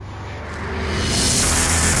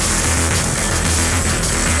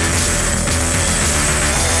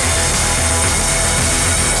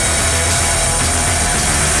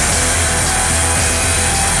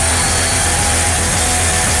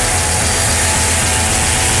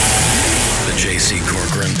J.C.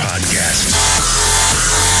 Corcoran Podcast.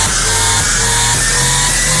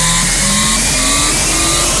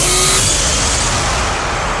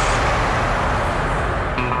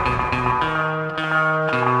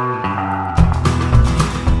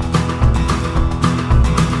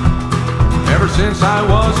 Ever since I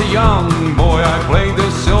was a young boy, I played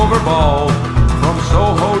the silver ball. From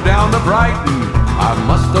Soho down to Brighton, I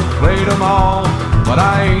must have played them all. But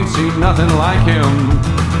I ain't seen nothing like him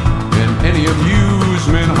in any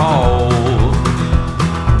amusement hall.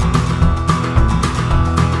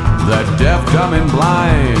 That deaf, dumb, and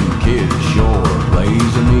blind kid sure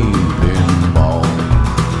plays a mean pinball.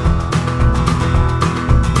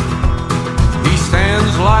 He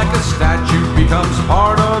stands like a statue, becomes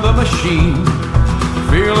part of the machine,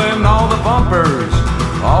 feeling all the bumpers,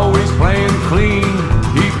 always playing clean.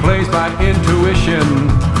 He plays by intuition,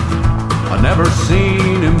 I never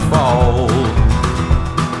seen him fall.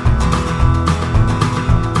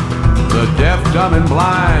 The deaf, dumb, and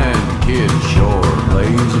blind kid sure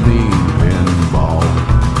plays a mean pinball.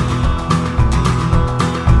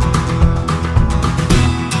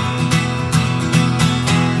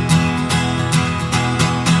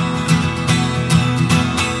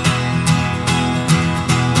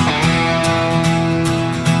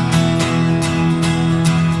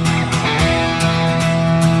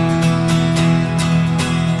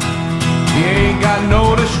 Got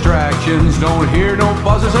no distractions, don't hear no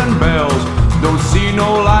buzzers and bells, don't see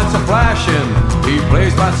no lights a flashing. He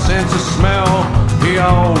plays by sense of smell, he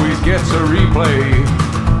always gets a replay.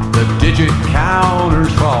 The digit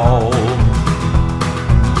counters fall.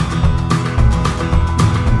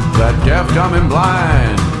 That deaf, dumb, and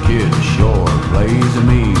blind kid sure plays a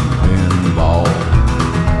mean pinball.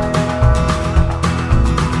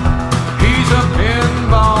 He's a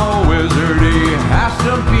pinball wizard, he has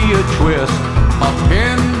to be a twist. A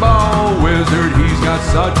pinball wizard, he's got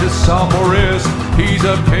such a supple wrist. He's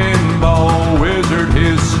a pinball wizard,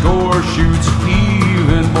 his score shoots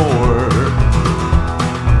even more.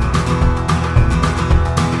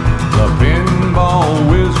 The pinball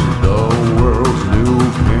wizard, the world's new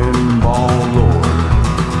pinball lord.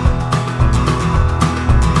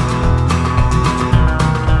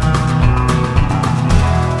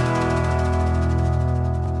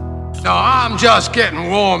 No, I'm just getting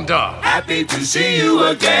warmed up. Happy to see you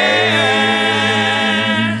again.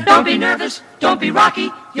 Don't be nervous, don't be rocky.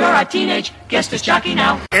 You're a teenage guest as jockey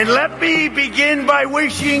now. And let me begin by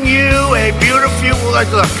wishing you a beautiful look.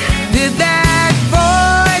 Did that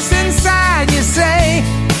voice inside you say,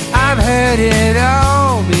 I've heard it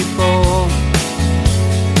all before?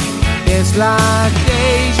 It's like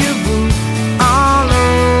deja vu all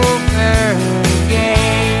over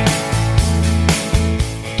again.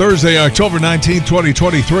 Thursday, October 19th,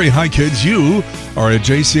 2023. Hi, kids. You are at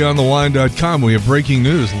jcontheline.com. We have breaking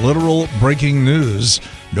news, literal breaking news.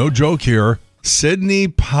 No joke here. Sidney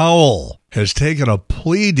Powell has taken a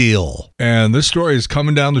plea deal, and this story is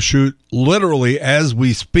coming down the chute literally as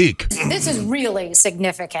we speak. This is really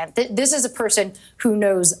significant. This is a person who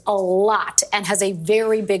knows a lot and has a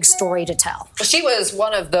very big story to tell. She was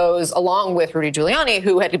one of those, along with Rudy Giuliani,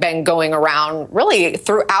 who had been going around really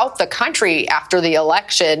throughout the country after the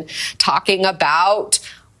election talking about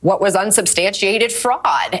what was unsubstantiated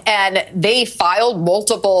fraud. And they filed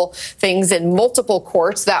multiple things in multiple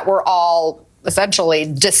courts that were all essentially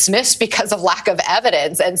dismissed because of lack of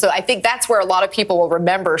evidence. And so I think that's where a lot of people will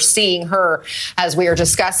remember seeing her as we are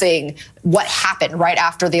discussing what happened right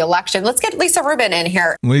after the election. Let's get Lisa Rubin in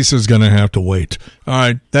here. Lisa's going to have to wait. All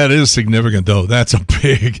right. That is significant, though. That's a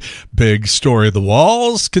big, big story. The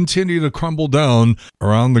walls continue to crumble down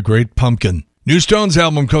around the Great Pumpkin. New Stones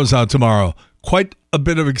album comes out tomorrow. Quite a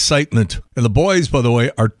bit of excitement. And the boys, by the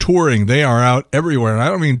way, are touring. They are out everywhere. And I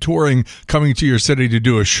don't mean touring, coming to your city to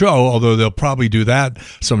do a show, although they'll probably do that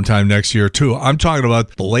sometime next year, too. I'm talking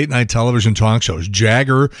about the late-night television talk shows.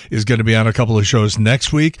 Jagger is going to be on a couple of shows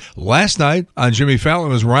next week. Last night on Jimmy Fallon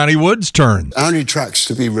was Ronnie Wood's turn. Only tracks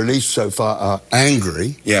to be released so far are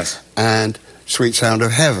Angry, yes, and Sweet Sound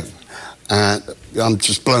of Heaven. And I'm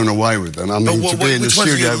just blown away with them. I mean, to be in the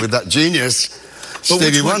studio with that genius,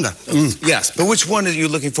 Stevie Wonder. Yes, but which one are you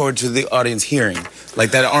looking forward to the audience hearing?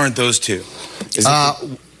 Like that aren't those two?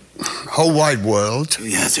 Whole Wide World.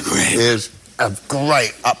 Yeah, it's a great. Is a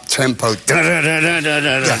great up-tempo.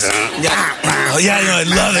 Yes. Yeah. Oh, yeah, I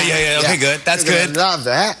love it. Yeah. Okay, good. That's good. Love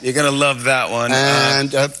that. You're going to love that one.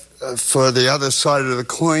 And for the other side of the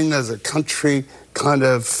coin, there's a country kind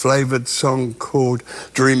of flavored song called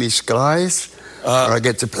Dreamy Skies. where I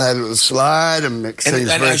get to play a little slide and make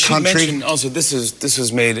things very country. Mention also, this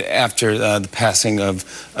was made after the passing of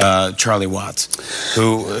Charlie Watts,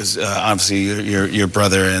 who was obviously your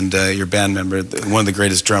brother and your band member, one of the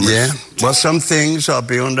greatest drummers. Yeah. Well, some things are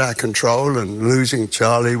beyond our control, and losing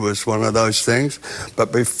Charlie was one of those things.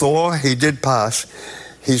 But before he did pass,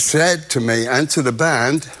 he said to me and to the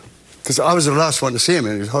band, because I was the last one to see him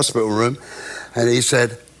in his hospital room, and he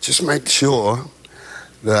said, just make sure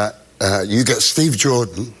that you get Steve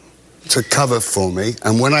Jordan to cover for me,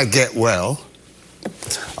 and when I get well,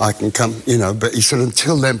 I can come, but he said,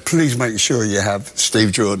 until then, please make sure you have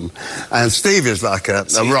Steve Jordan. And Steve is like a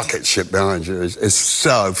rocket ship behind you. It's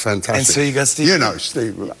so fantastic. And so you got Steve. You know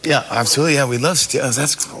Steve. Yeah, absolutely. Yeah, we love Steve.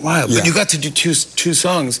 That's wild. Yeah. But you got to do two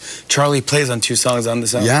songs. Charlie plays on 2 songs on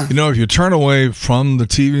this album. Yeah. If you turn away from the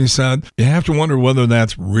TV set, you have to wonder whether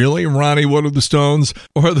that's really Ronnie Wood of the Stones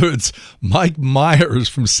or whether it's Mike Myers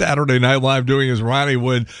from Saturday Night Live doing his Ronnie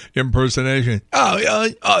Wood impersonation. I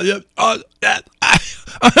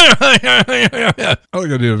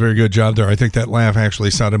think I did a very good job there. I think that laugh actually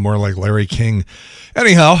sounded more like Larry King.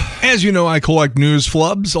 Anyhow, as you know, I collect news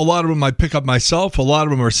flubs. A lot of them I pick up myself. A lot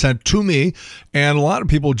of them are sent to me. And a lot of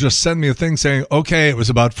people just send me a thing saying, okay, it was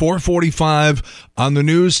about 4:45 on the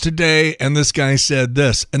news today, and this guy said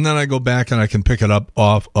this. And then I go back and I can pick it up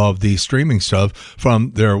off of the streaming stuff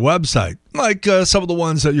from their website. Like some of the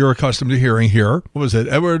ones that you're accustomed to hearing here. What was it?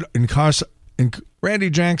 Edward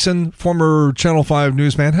Randy Jackson, former Channel 5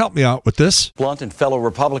 newsman, help me out with this. Blunt and fellow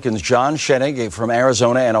Republicans John Schenig from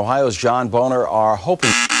Arizona and Ohio's John Boehner are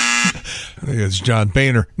hoping... I think it's John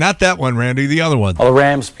Boehner. Not that one, Randy, the other one. The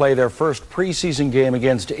Rams play their first preseason game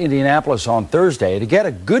against Indianapolis on Thursday. To get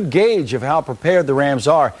a good gauge of how prepared the Rams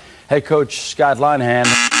are, head coach Scott Linehan...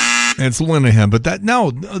 It's Linehan, but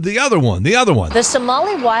the other one. The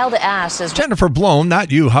Somali wild ass is... Jennifer Blown,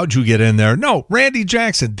 not you. How'd you get in there? No, Randy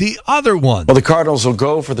Jackson, the other one. Well, the Cardinals will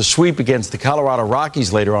go for the sweep against the Colorado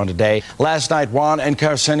Rockies later on today. Last night, Juan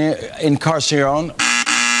Encarnacion...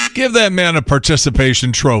 Give that man a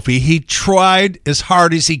participation trophy. He tried as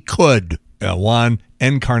hard as he could. Juan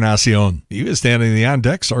Encarnacion. He was standing in the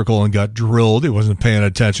on-deck circle and got drilled. He wasn't paying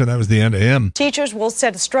attention. That was the end of him. Teachers will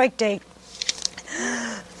set a strike date.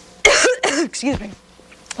 Excuse me,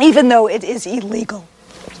 even though it is illegal.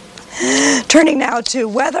 Turning now to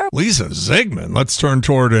weather. Lisa Zigman. Let's turn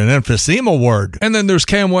toward an emphysema word. And then there's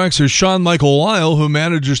Cam Waxer's Sean Michael Lyle, who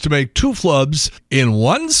manages to make 2 flubs in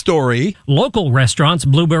one story. Local restaurants,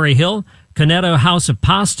 Blueberry Hill, Canetto House of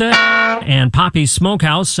Pasta, and Poppy's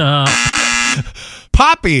Smokehouse.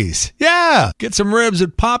 Poppy's, yeah. Get some ribs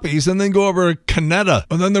at Poppy's and then go over to Canetta.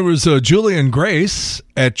 And then there was Julian Grace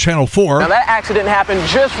at Channel 4. Now that accident happened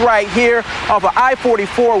just right here off of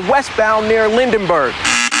I-44 westbound near Lindenberg.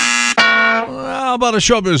 How about a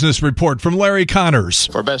show business report from Larry Connors?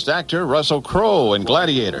 For Best Actor, Russell Crowe in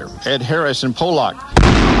Gladiator, Ed Harris in Pollock.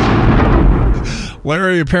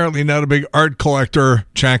 Larry, apparently not a big art collector.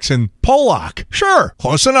 Jackson Pollock. Sure,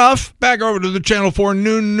 close enough. Back over to the Channel 4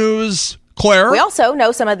 Noon News. Claire? We also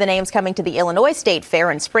know some of the names coming to the Illinois State Fair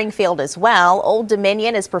in Springfield as well. Old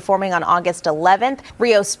Dominion is performing on August 11th.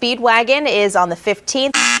 Rio Speedwagon is on the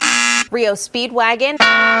 15th. Rio Speedwagon.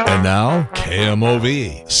 And now,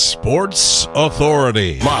 KMOV Sports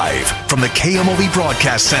Authority. Live from the KMOV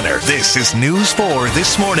Broadcast Center, this is News 4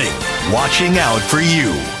 This Morning. Watching out for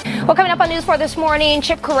you. Well, coming up on News 4 This Morning,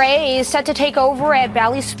 Chip Correa is set to take over at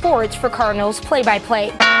Bally Sports for Cardinals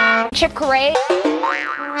play-by-play. Chip Correa.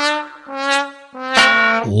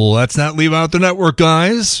 Let's not leave out the network,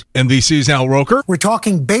 guys. NBC's Al Roker. We're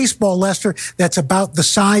talking baseball, Lester, that's about the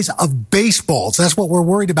size of baseballs. That's what we're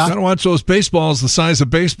worried about. Gotta watch those baseballs the size of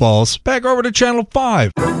baseballs. Back over to Channel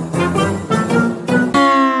 5.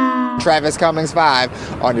 Travis Cummings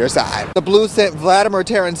 5 on your side. The Blues sent Vladimir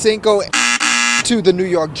Tarasenko to the New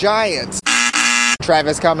York Giants.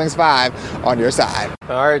 Travis Cummings 5 on your side.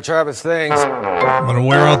 All right, Travis, thanks. I'm going to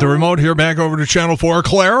wear out the remote here. Back over to Channel 4.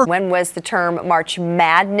 Claire? When was the term March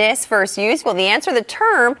Madness first used? Well, the answer, the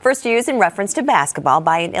term first used in reference to basketball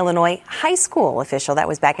by an Illinois high school official. That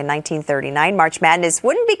was back in 1939. March Madness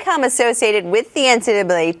wouldn't become associated with the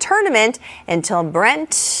NCAA tournament until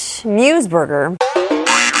Brent Musburger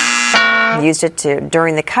used it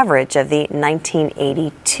during the coverage of the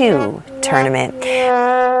 1982 tournament.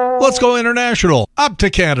 Let's go international. Up to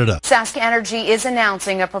Canada. Sask Energy is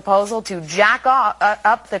announcing a proposal to jack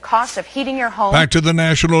up the cost of heating your home. Back to the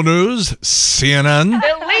national news. CNN.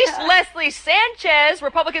 At least Leslie Sanchez,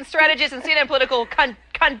 Republican strategist and CNN political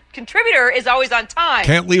contributor, is always on time.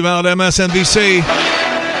 Can't leave out MSNBC.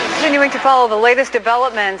 The Continuing to follow the latest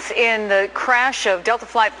developments in the crash of Delta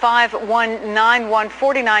Flight 5191,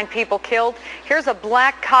 49 people killed. Here's a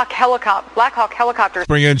Black Hawk helicopter.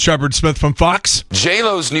 Bring in Shepard Smith from Fox.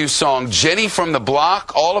 J-Lo's new song, Jenny from the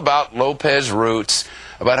Block, all about Lopez roots,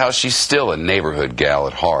 about how she's still a neighborhood gal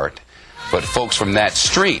at heart. But folks from that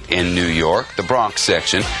street in New York, the Bronx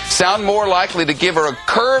section, sound more likely to give her a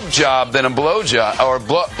curb job than a blow job or a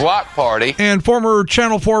block party. And former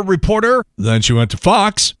Channel 4 reporter, then she went to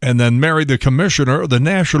Fox, and then married the commissioner of the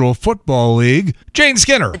National Football League, Jane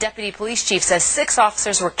Skinner. The deputy police chief says 6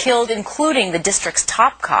 officers were killed, including the district's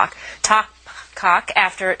top cop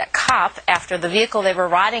after the vehicle they were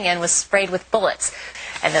riding in was sprayed with bullets.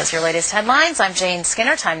 And those are your latest headlines. I'm Jane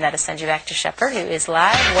Skinner. Time now to send you back to Shepard, who is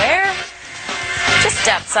live where? Just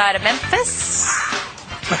outside of Memphis.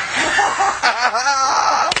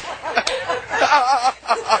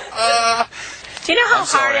 Do you know how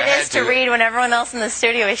hard it is to read when everyone else in the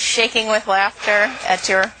studio is shaking with laughter at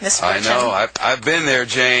your misfortune? I know. I've been there,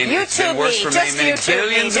 Jane. It's been worse for me many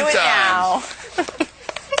billions of times.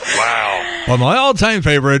 Wow. Well, my all-time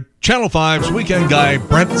favorite, Channel 5's weekend guy,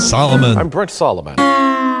 Brent Solomon. I'm Brent Solomon.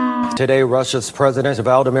 Today, Russia's President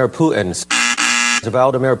Vladimir Putin.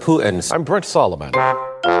 I'm Brent Solomon.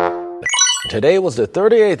 Today was the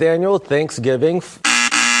 38th annual Thanks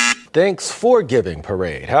for Giving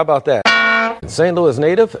Parade. How about that? St. Louis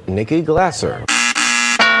native Nikki Glasser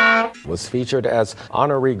was featured as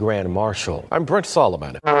honorary Grand Marshal. I'm Brent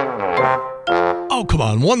Solomon. Oh, come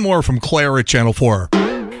on. One more from Claire at Channel 4.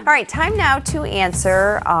 All right, time now to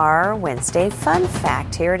answer our Wednesday fun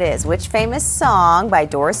fact. Here it is. Which famous song by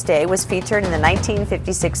Doris Day was featured in the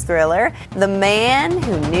 1956 thriller The Man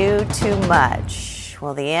Who Knew Too Much?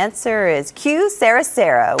 Well, the answer is Q, Sarah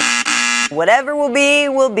Sarah. Whatever will be,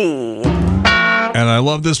 will be. And I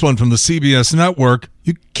love this one from the CBS network.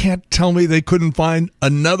 You can't tell me they couldn't find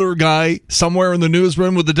another guy somewhere in the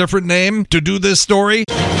newsroom with a different name to do this story?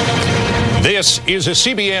 This is a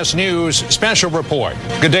CBS News special report.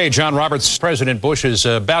 Good day, John Roberts. President Bush is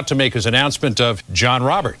about to make his announcement of John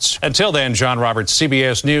Roberts. Until then, John Roberts,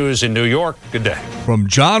 CBS News in New York. Good day. From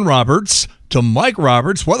John Roberts to Mike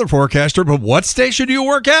Roberts, weather forecaster, but what station do you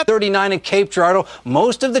work at? 39 in Cape Girardeau,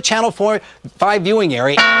 most of the Channel 5 viewing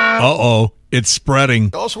area. Uh-oh. It's spreading.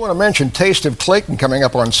 I also want to mention Taste of Clayton coming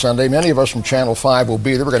up on Sunday. Many of us from Channel 5 will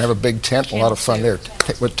be there. We're going to have a big tent, a lot of fun there.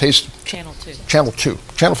 What Taste? Channel 2. Channel 2.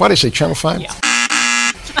 Channel 5, did I say Channel 5? Yeah.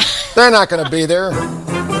 They're not going to be there.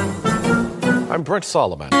 I'm Brent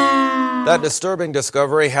Solomon. That disturbing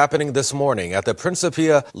discovery happening this morning at the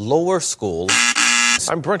Principia Lower School.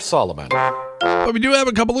 I'm Brent Solomon. But we do have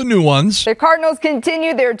a couple of new ones. The Cardinals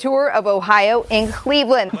continue their tour of Ohio and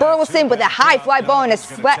Cleveland. Burleson with a high fly ball in a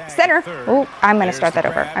center. Oh, I'm going to start that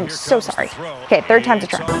over. I'm so sorry. Okay, third time's a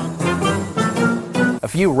charm. A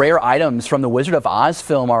few rare items from the Wizard of Oz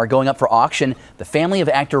film are going up for auction. The family of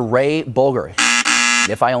actor Ray Bolger.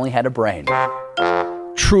 If I Only Had a Brain.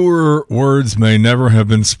 Truer words may never have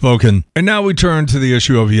been spoken. And now we turn to the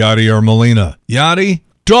issue of Yadi or Molina. Yadi,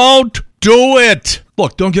 don't do it!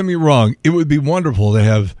 Look, don't get me wrong. It would be wonderful to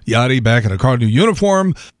have Yadi back in a Cardinal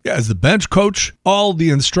uniform as the bench coach, all the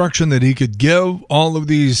instruction that he could give all of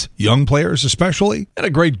these young players especially, and a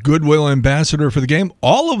great goodwill ambassador for the game.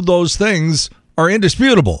 All of those things are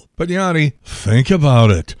indisputable. But Yadi, think about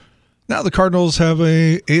it. Now the Cardinals have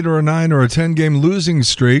a 8 or a 9 or a 10 game losing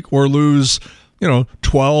streak or lose,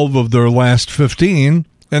 12 of their last 15.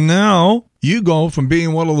 And now you go from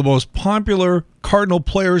being one of the most popular Cardinal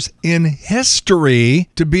players in history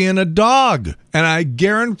to being a dog. And I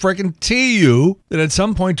guarantee you that at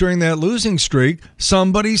some point during that losing streak,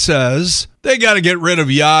 somebody says, they got to get rid of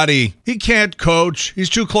Yadi. He can't coach. He's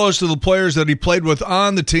too close to the players that he played with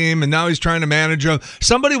on the team, and now he's trying to manage them.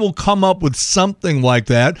 Somebody will come up with something like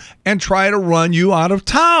that and try to run you out of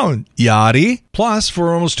town, Yadi. Plus,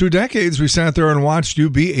 for almost 2 decades, we sat there and watched you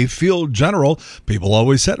be a field general. People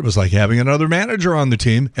always said it was like having another manager on the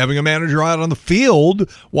team, having a manager out on the field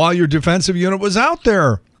while your defensive unit was out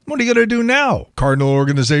there. What are you going to do now? Cardinal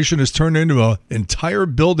organization has turned into an entire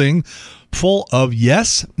building full of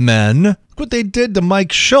yes men. Look what they did to Mike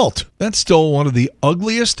Schilt. That's still one of the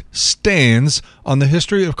ugliest stains on the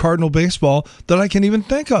history of Cardinal baseball that I can even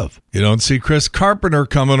think of. You don't see Chris Carpenter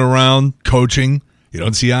coming around coaching. You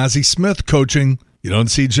don't see Ozzie Smith coaching. You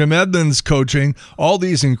don't see Jim Edmonds coaching. All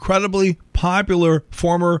these incredibly popular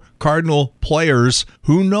former Cardinal players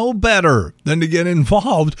who know better than to get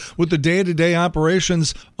involved with the day-to-day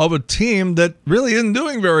operations of a team that really isn't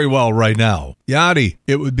doing very well right now. Yadi,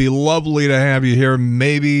 it would be lovely to have you here,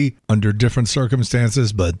 maybe under different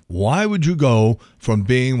circumstances, but why would you go from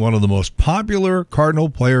being one of the most popular Cardinal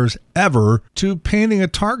players ever to painting a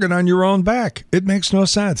target on your own back? It makes no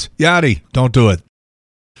sense. Yadi, don't do it.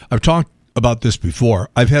 I've talked about this before.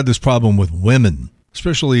 I've had this problem with women,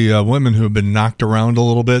 especially women who have been knocked around a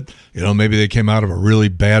little bit. You know, maybe they came out of a really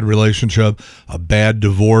bad relationship, a bad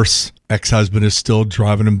divorce. Ex-husband is still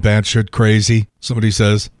driving them batshit crazy. Somebody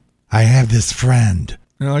says, I have this friend. And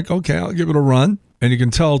you're like, okay, I'll give it a run. And you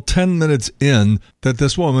can tell 10 minutes in that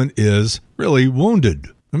this woman is really wounded.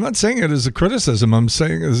 I'm not saying it as a criticism. I'm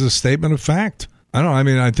saying it as a statement of fact. I don't know. I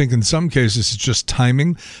mean, I think in some cases it's just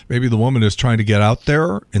timing. Maybe the woman is trying to get out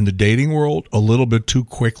there in the dating world a little bit too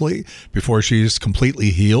quickly before she's completely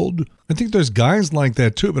healed. I think there's guys like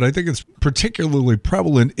that too, but I think it's particularly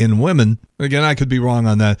prevalent in women. Again, I could be wrong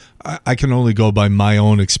on that. I can only go by my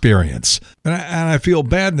own experience. And I feel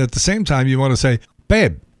bad. And at the same time, you want to say,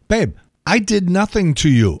 babe, I did nothing to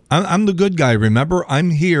you. I'm the good guy, remember? I'm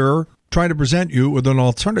here trying to present you with an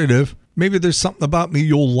alternative. Maybe there's something about me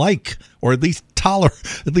you'll like, or at least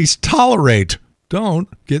tolerate.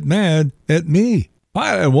 Don't get mad at me. I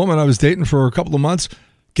had a woman I was dating for a couple of months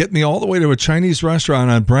get me all the way to a Chinese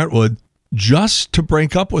restaurant on Brentwood just to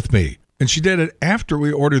break up with me. And she did it after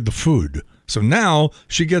we ordered the food. So now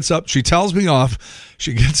she gets up, she tells me off,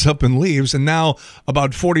 she gets up and leaves, and now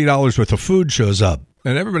about $40 worth of food shows up.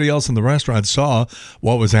 And everybody else in the restaurant saw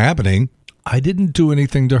what was happening. I didn't do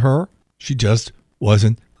anything to her. She just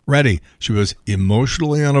wasn't ready. She was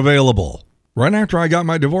emotionally unavailable. Right after I got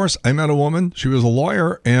my divorce, I met a woman. She was a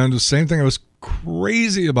lawyer, and the same thing. I was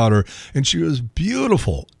crazy about her, and she was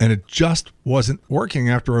beautiful, and it just wasn't working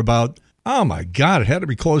after about, oh my God, it had to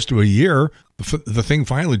be close to a year. The thing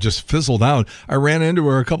finally just fizzled out. I ran into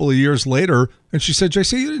her a couple of years later, and she said,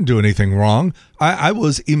 JC, you didn't do anything wrong. I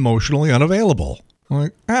was emotionally unavailable. I'm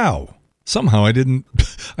like, ow. Somehow I didn't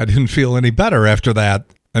feel any better after that.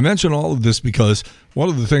 I mention all of this because one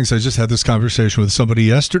of the things, I just had this conversation with somebody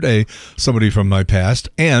yesterday, somebody from my past,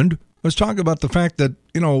 and I was talking about the fact that,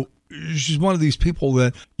 you know, she's one of these people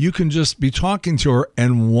that you can just be talking to her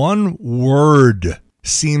and one word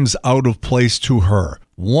seems out of place to her.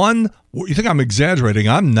 You think I'm exaggerating?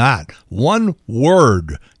 I'm not. One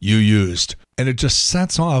word you used, and it just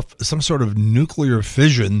sets off some sort of nuclear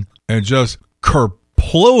fission and just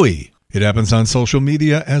kerplooey. It happens on social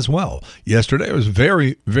media as well. Yesterday, I was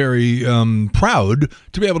very, very proud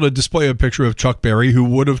to be able to display a picture of Chuck Berry, who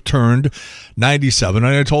would have turned 97.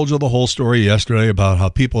 And I told you the whole story yesterday about how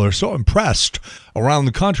people are so impressed around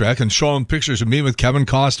the country. I can show them pictures of me with Kevin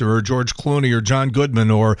Costner or George Clooney or John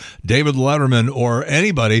Goodman or David Letterman or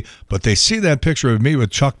anybody, but they see that picture of me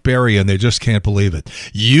with Chuck Berry and they just can't believe it.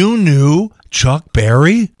 You knew Chuck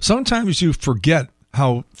Berry? Sometimes you forget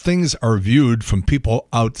how things are viewed from people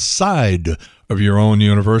outside of your own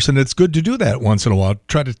universe, and it's good to do that once in a while.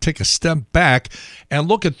 Try to take a step back and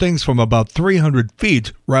look at things from about 300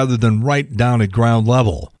 feet rather than right down at ground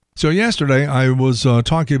level. So yesterday, I was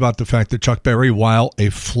talking about the fact that Chuck Berry, while a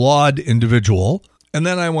flawed individual, and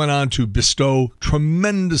then I went on to bestow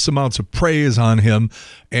tremendous amounts of praise on him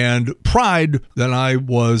and pride that I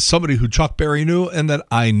was somebody who Chuck Berry knew and that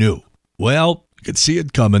I knew. Well, you could see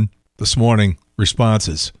it coming this morning.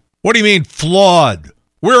 Responses. What do you mean flawed?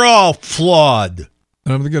 We're all flawed.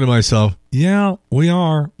 And I'm thinking to myself, yeah, we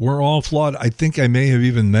are. We're all flawed. I think I may have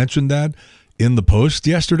even mentioned that in the post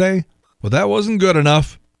yesterday, but that wasn't good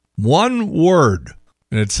enough. One word,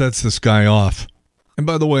 and it sets this guy off. And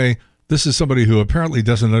by the way, this is somebody who apparently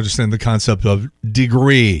doesn't understand the concept of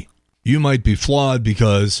degree. You might be flawed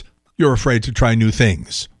because you're afraid to try new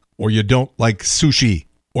things, or you don't like sushi,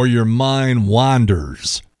 or your mind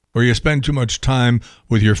wanders, or you spend too much time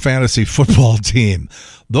with your fantasy football team.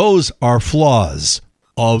 Those are flaws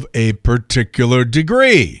of a particular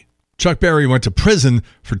degree. Chuck Berry went to prison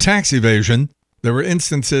for tax evasion. There were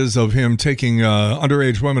instances of him taking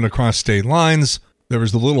underage women across state lines. There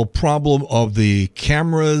was the little problem of the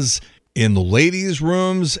cameras in the ladies'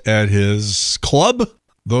 rooms at his club.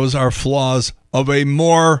 Those are flaws of a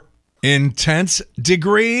more intense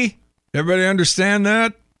degree. Everybody understand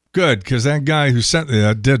that? Good, because that guy who sent me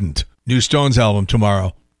that didn't. New Stones album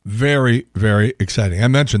tomorrow. Very, very exciting. I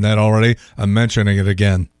mentioned that already. I'm mentioning it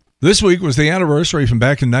again. This week was the anniversary from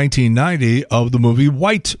back in 1990 of the movie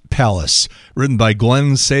White Palace, written by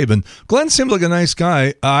Glenn Sabin. Glenn seemed like a nice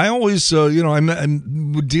guy. I always, I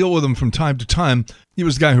would deal with him from time to time. He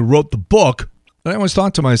was the guy who wrote the book And I always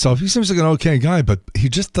thought to myself, he seems like an okay guy, but he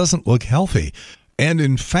just doesn't look healthy. And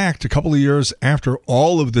in fact, a couple of years after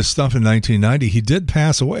all of this stuff in 1990, he did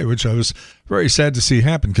pass away, which I was very sad to see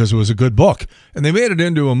happen because it was a good book. And they made it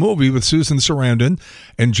into a movie with Susan Sarandon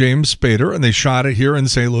and James Spader, and they shot it here in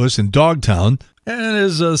St. Louis in Dogtown. And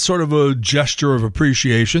as a sort of a gesture of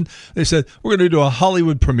appreciation, they said, we're going to do a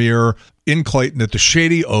Hollywood premiere in Clayton at the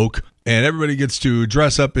Shady Oak, and everybody gets to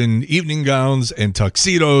dress up in evening gowns and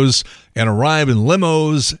tuxedos and arrive in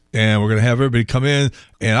limos, and we're going to have everybody come in.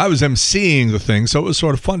 And I was emceeing the thing, so it was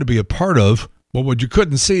sort of fun to be a part of. But what you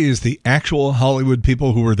couldn't see is the actual Hollywood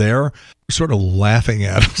people who were there sort of laughing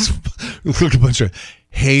at us. Look like a bunch of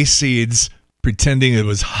hayseeds pretending it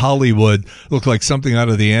was Hollywood. Looked like something out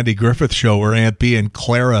of the Andy Griffith Show where Aunt Bea and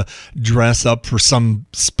Clara dress up for some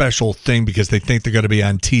special thing because they think they're going to be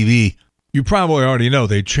on TV. You probably already know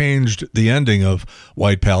they changed the ending of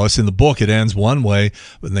White Palace. In the book, it ends one way,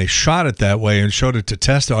 but they shot it that way and showed it to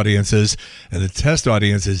test audiences, and the test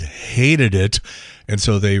audiences hated it, and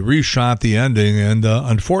so they reshot the ending, and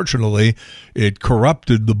unfortunately, it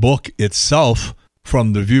corrupted the book itself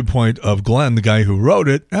from the viewpoint of Glenn, the guy who wrote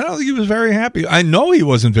it. I don't think he was very happy. I know he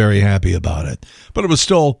wasn't very happy about it, but it was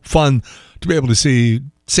still fun to be able to see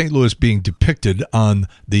St. Louis being depicted on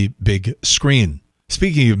the big screen.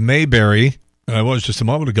 Speaking of Mayberry, and I was just a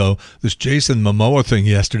moment ago, this Jason Momoa thing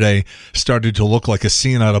yesterday started to look like a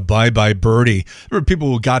scene out of Bye Bye Birdie. There were people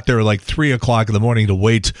who got there like 3 o'clock in the morning to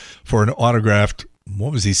wait for an autographed,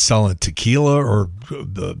 what was he selling, tequila or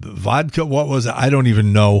vodka? What was it? I don't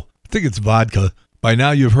even know. I think it's vodka. By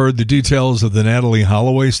now you've heard the details of the Natalie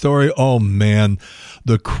Holloway story. Oh, man.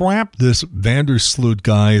 The crap this Vandersloot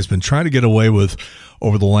guy has been trying to get away with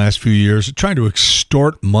over the last few years, trying to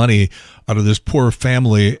extort money out of this poor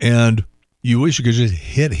family, and you wish you could just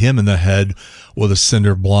hit him in the head with a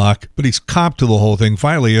cinder block. But he's copped to the whole thing,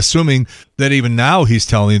 finally, assuming that even now he's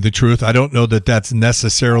telling the truth. I don't know that that's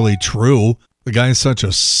necessarily true. The guy's such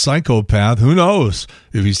a psychopath. Who knows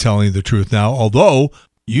if he's telling the truth now? Although,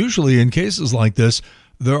 usually in cases like this,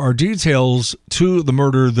 there are details to the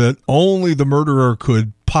murder that only the murderer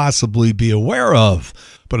could possibly be aware of.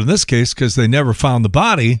 But in this case, because they never found the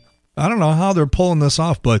body, I don't know how they're pulling this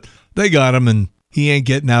off, but they got him, and he ain't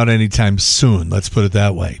getting out anytime soon. Let's put it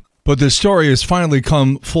that way. But this story has finally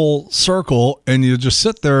come full circle, and you just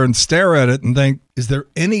sit there and stare at it and think, is there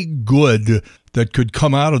any good that could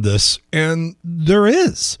come out of this? And there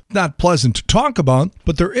is. Not pleasant to talk about,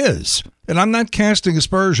 but there is. And I'm not casting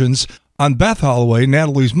aspersions on Beth Holloway,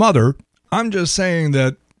 Natalie's mother. I'm just saying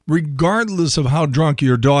that regardless of how drunk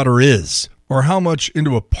your daughter is, or how much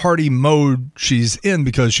into a party mode she's in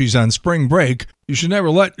because she's on spring break, you should never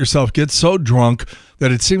let yourself get so drunk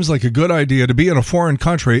that it seems like a good idea to be in a foreign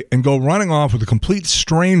country and go running off with a complete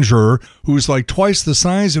stranger who's like twice the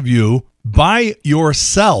size of you by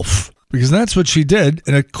yourself. Because that's what she did,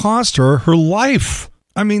 and it cost her her life.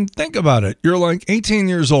 I mean, think about it. You're like 18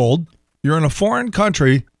 years old, you're in a foreign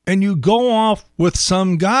country, and you go off with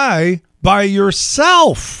some guy by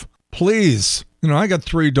yourself. Please. You know, I got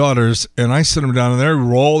 3 daughters, and I sit them down, and they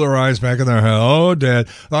roll their eyes back in their head. Oh, Dad.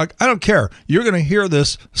 Like, I don't care. You're going to hear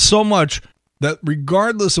this so much that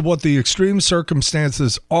regardless of what the extreme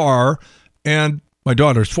circumstances are, and my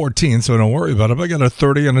daughter's 14, so don't worry about it, but I got a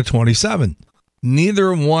 30 and a 27.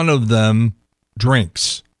 Neither one of them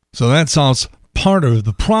drinks. So that solves part of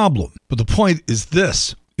the problem. But the point is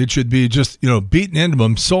this. It should be just, beaten into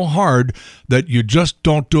them so hard that you just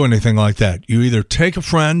don't do anything like that. You either take a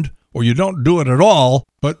friend or you don't do it at all.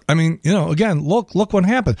 But, I mean, again, look what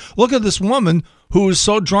happened. Look at this woman who is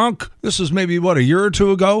so drunk. This was maybe, a year or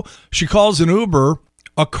two ago? She calls an Uber.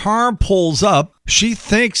 A car pulls up. She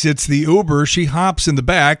thinks it's the Uber. She hops in the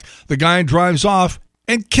back. The guy drives off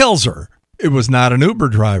and kills her. It was not an Uber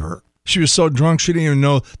driver. She was so drunk she didn't even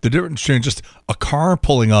know the difference between just a car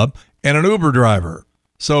pulling up and an Uber driver.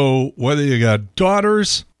 So whether you got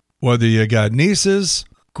daughters, whether you got nieces,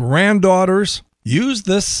 granddaughters, use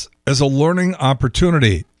this as a learning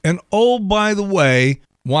opportunity. And oh, by the way,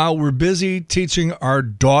 while we're busy teaching our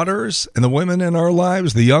daughters and the women in our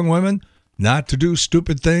lives, the young women, not to do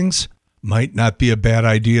stupid things, might not be a bad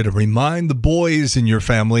idea to remind the boys in your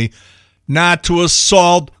family not to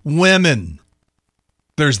assault women.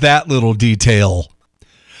 There's that little detail.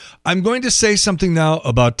 I'm going to say something now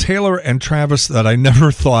about Taylor and Travis that I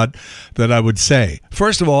never thought that I would say.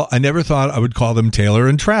 First of all, I never thought I would call them Taylor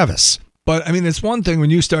and Travis. But, I mean, it's one thing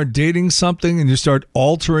when you start dating something and you start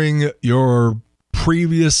altering your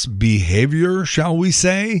previous behavior, shall we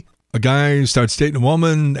say. A guy starts dating a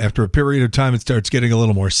woman. After a period of time, it starts getting a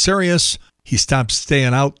little more serious. He stops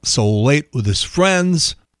staying out so late with his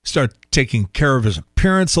friends. Start taking care of his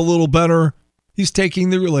appearance a little better. he's taking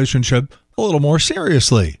the relationship a little more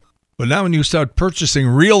seriously. But now when you start purchasing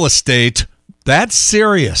real estate, that's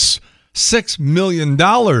serious. $6 million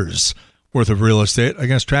worth of real estate. I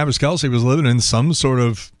guess Travis Kelce was living in some sort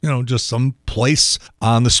of, just some place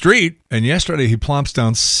on the street. And yesterday he plumps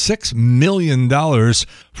down $6 million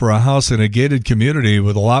for a house in a gated community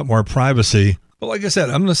with a lot more privacy. But like I said,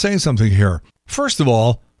 I'm going to say something here. First of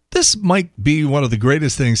all, this might be one of the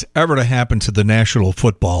greatest things ever to happen to the National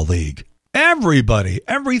Football League. Everybody,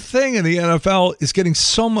 everything in the NFL is getting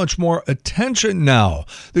so much more attention now.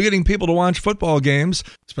 They're getting people to watch football games,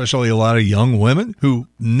 especially a lot of young women who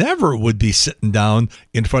never would be sitting down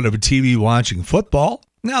in front of a TV watching football.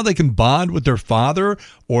 Now they can bond with their father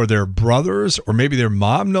or their brothers, or maybe their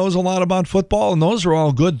mom knows a lot about football, and those are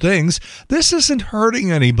all good things. This isn't hurting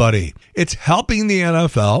anybody. It's helping the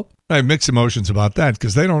NFL. I have mixed emotions about that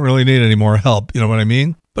because they don't really need any more help, you know what I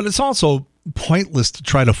mean? But it's also pointless to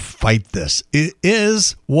try to fight this. It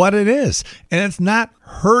is what it is, and it's not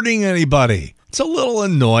hurting anybody. It's a little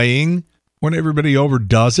annoying when everybody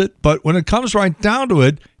overdoes it, but when it comes right down to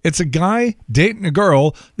it, it's a guy dating a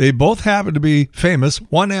girl. They both happen to be famous.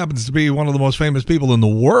 One happens to be one of the most famous people in the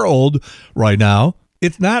world right now.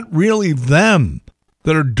 It's not really them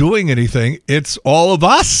that are doing anything. It's all of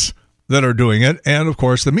us that are doing it, and of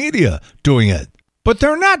course the media doing it. But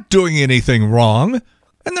they're not doing anything wrong.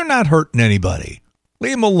 And they're not hurting anybody.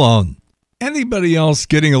 Leave them alone. Anybody else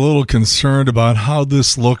getting a little concerned about how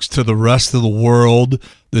this looks to the rest of the world?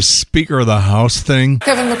 The Speaker of the House thing?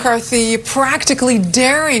 Kevin McCarthy practically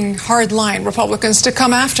daring hardline Republicans to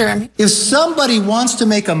come after him. If somebody wants to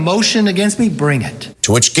make a motion against me, bring it.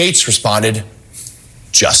 To which Gaetz responded,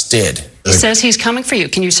 just did. He says he's coming for you.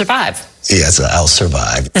 Can you survive? Yes, I'll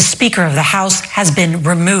survive. The Speaker of the House has been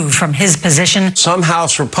removed from his position. Some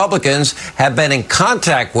House Republicans have been in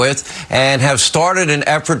contact with and have started an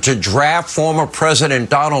effort to draft former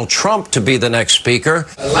President Donald Trump to be the next Speaker.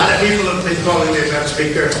 A lot of people have been calling me that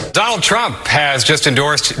Speaker. Donald Trump has just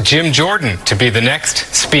endorsed Jim Jordan to be the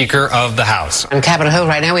next Speaker of the House. On Capitol Hill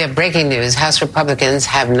right now, we have breaking news. House Republicans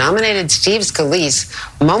have nominated Steve Scalise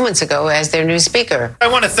moments ago as their new Speaker. I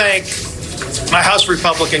want to thank my House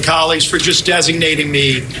Republican colleagues for just designating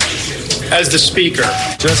me as the Speaker.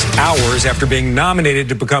 Just hours after being nominated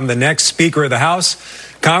to become the next Speaker of the House,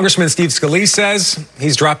 Congressman Steve Scalise says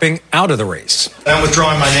he's dropping out of the race. I'm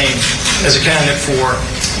withdrawing my name as a candidate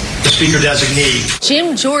for the Speaker designee.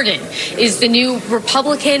 Jim Jordan is the new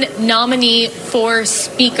Republican nominee for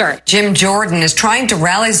Speaker. Jim Jordan is trying to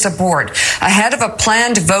rally support ahead of a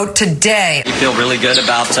planned vote today. You feel really good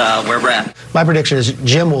about where we're at? My prediction is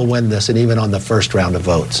Jim will win this, and even on the first round of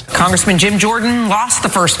votes. Congressman Jim Jordan lost the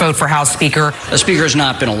first vote for House Speaker. The Speaker has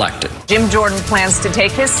not been elected. Jim Jordan plans to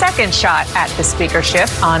take his second shot at the speakership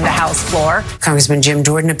on the House floor. Congressman Jim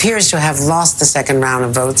Jordan appears to have lost the second round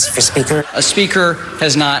of votes for Speaker. A Speaker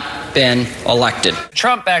has not been elected.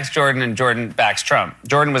 Trump backs Jordan and Jordan backs Trump.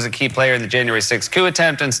 Jordan was a key player in the January 6th coup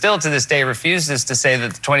attempt and still to this day refuses to say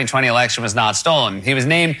that the 2020 election was not stolen. He was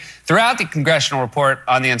named throughout the congressional report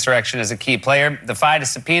on the insurrection as a key player, defied a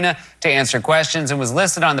subpoena to answer questions, and was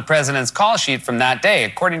listed on the president's call sheet from that day.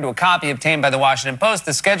 According to a copy obtained by the Washington Post,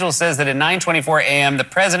 the schedule says that at 9:24 a.m., the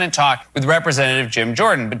president talked with Representative Jim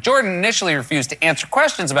Jordan. But Jordan initially refused to answer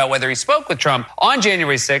questions about whether he spoke with Trump on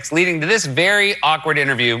January 6th, leading to this very awkward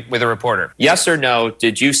interview with a reporter. Yes or no,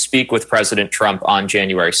 did you speak with President Trump on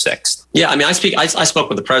January 6th? Yeah, I mean, I spoke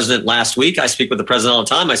with the president last week. I speak with the president all the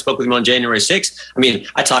time. I spoke with him on January 6th. I mean,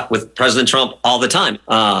 I talk with President Trump all the time.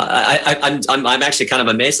 I'm actually kind of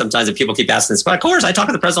amazed sometimes that people keep asking this. But of course, I talk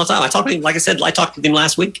with the president all the time. I talk with him, like I said, I talked with him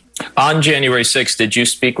last week. On January 6th, did you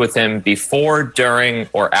speak with him before, during,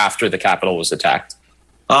 or after the Capitol was attacked?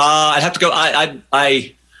 I'd have to go.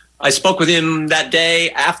 I spoke with him that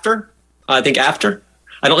day after. I think after.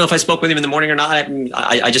 I don't know if I spoke with him in the morning or not.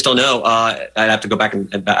 I just don't know. I'd have to go back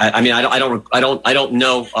and. I mean, I don't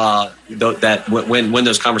know that when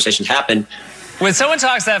those conversations happen. When someone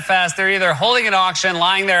talks that fast, they're either holding an auction,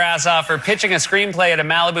 lying their ass off, or pitching a screenplay at a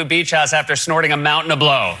Malibu beach house after snorting a mountain of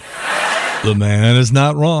blow. The man is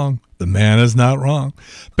not wrong. The man is not wrong.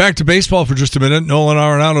 Back to baseball for just a minute. Nolan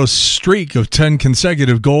Arenado's streak of 10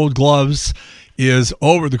 consecutive Gold Gloves is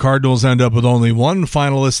over. The Cardinals end up with only one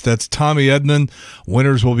finalist. That's Tommy Edman.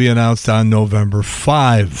 Winners will be announced on November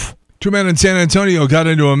 5. Two men in San Antonio got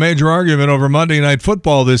into a major argument over Monday Night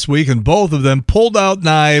Football this week, and both of them pulled out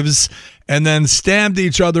knives and then stabbed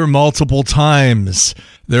each other multiple times.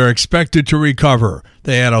 They're expected to recover.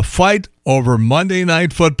 They had a fight over Monday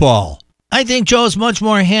Night Football. I think Joe's much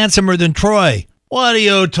more handsomer than Troy. What are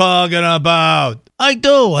you talking about? I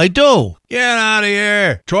do. Get out of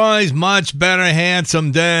here. Troy's much better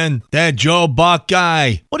handsome than that Joe Buck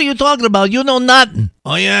guy. What are you talking about? You know nothing.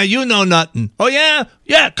 Oh, yeah, you know nothing. Oh, yeah?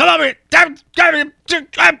 Yeah, come over here.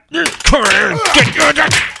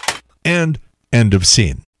 And end of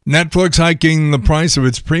scene. Netflix hiking the price of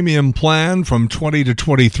its premium plan from $20 to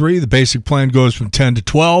 $23. The basic plan goes from $10 to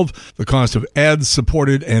 $12. The cost of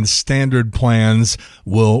ad-supported and standard plans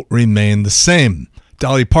will remain the same.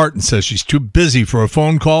 Dolly Parton says she's too busy for a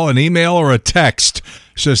phone call, an email, or a text.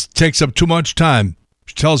 She just takes up too much time.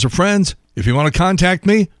 She tells her friends, if you want to contact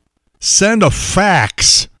me, send a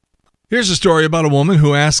fax. Here's a story about a woman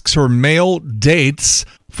who asks her male dates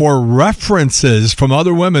for references from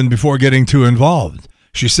other women before getting too involved.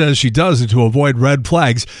 She says she does it to avoid red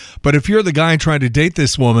flags. But if you're the guy trying to date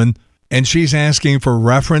this woman and she's asking for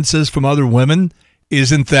references from other women,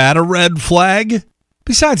 isn't that a red flag?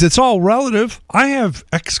 Besides, it's all relative. I have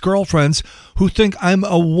ex-girlfriends who think I'm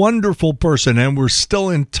a wonderful person and we're still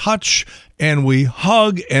in touch and we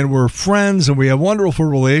hug and we're friends and we have wonderful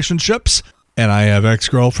relationships. And I have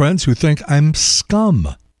ex-girlfriends who think I'm scum.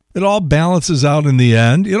 It all balances out in the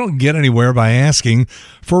end. You don't get anywhere by asking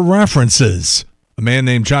for references. A man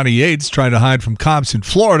named Johnny Yates tried to hide from cops in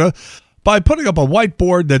Florida by putting up a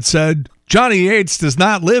whiteboard that said, Johnny Yates does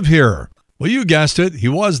not live here. Well, you guessed it. He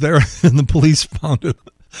was there, and the police found him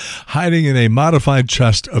hiding in a modified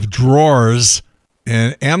chest of drawers.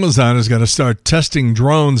 And Amazon is going to start testing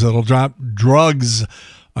drones that'll drop drugs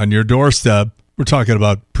on your doorstep. We're talking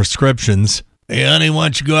about prescriptions. Hey, honey, why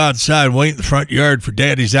don't you go outside and wait in the front yard for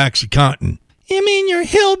Daddy's OxyContin? You mean your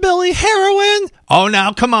hillbilly heroin? Oh,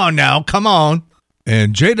 now, come on.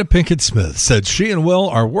 And Jada Pinkett Smith said she and Will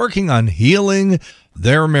are working on healing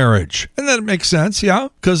their marriage. And that makes sense, yeah,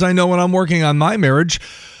 because I know when I'm working on my marriage,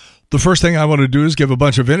 the first thing I want to do is give a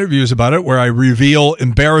bunch of interviews about it where I reveal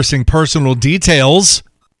embarrassing personal details.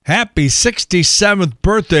 Happy 67th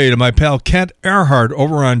birthday to my pal Kent Earhart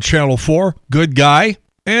over on Channel 4. Good guy.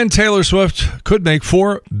 And Taylor Swift could make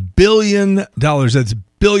 $4 billion. That's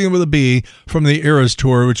billion with a B from the Eras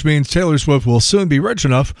Tour, which means Taylor Swift will soon be rich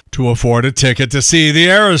enough to afford a ticket to see the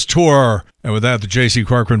Eras Tour. And with that, the J.C.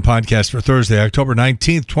 Corcoran podcast for Thursday, October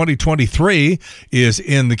 19th, 2023 is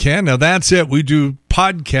in the can. Now, that's it. We do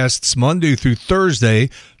podcasts Monday through Thursday,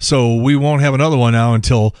 so we won't have another one now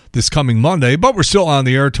until this coming Monday, but we're still on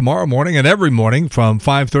the air tomorrow morning and every morning from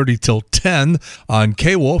 5:30 till 10 on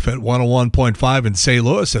K-Wolf at 101.5 in St.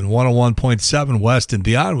 Louis and 101.7 West and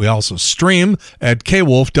beyond. We also stream at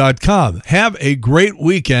kwolf.com. Have a great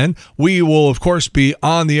weekend. We will, of course, be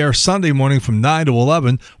on the air Sunday morning from 9 to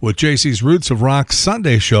 11 with JC's Roots of Rock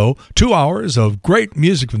Sunday show. 2 hours of great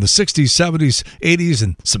music from the 60s, 70s, 80s,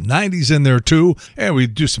 and some 90s in there, too. And we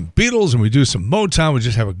do some Beatles and we do some Motown. We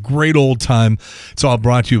just have a great old time. It's all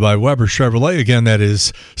brought to you by Weber Chevrolet. Again, that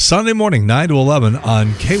is Sunday morning, 9 to 11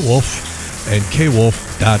 on K-Wolf and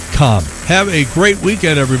kwolf.com. Have a great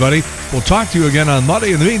weekend, everybody. We'll talk to you again on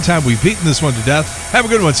Monday. In the meantime, we've beaten this one to death. Have a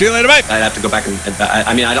good one. See you later. Bye. I'd have to go back and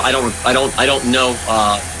I don't know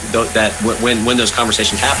that when those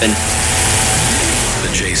conversations happen.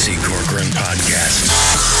 The J.C. Corcoran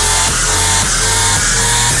Podcast.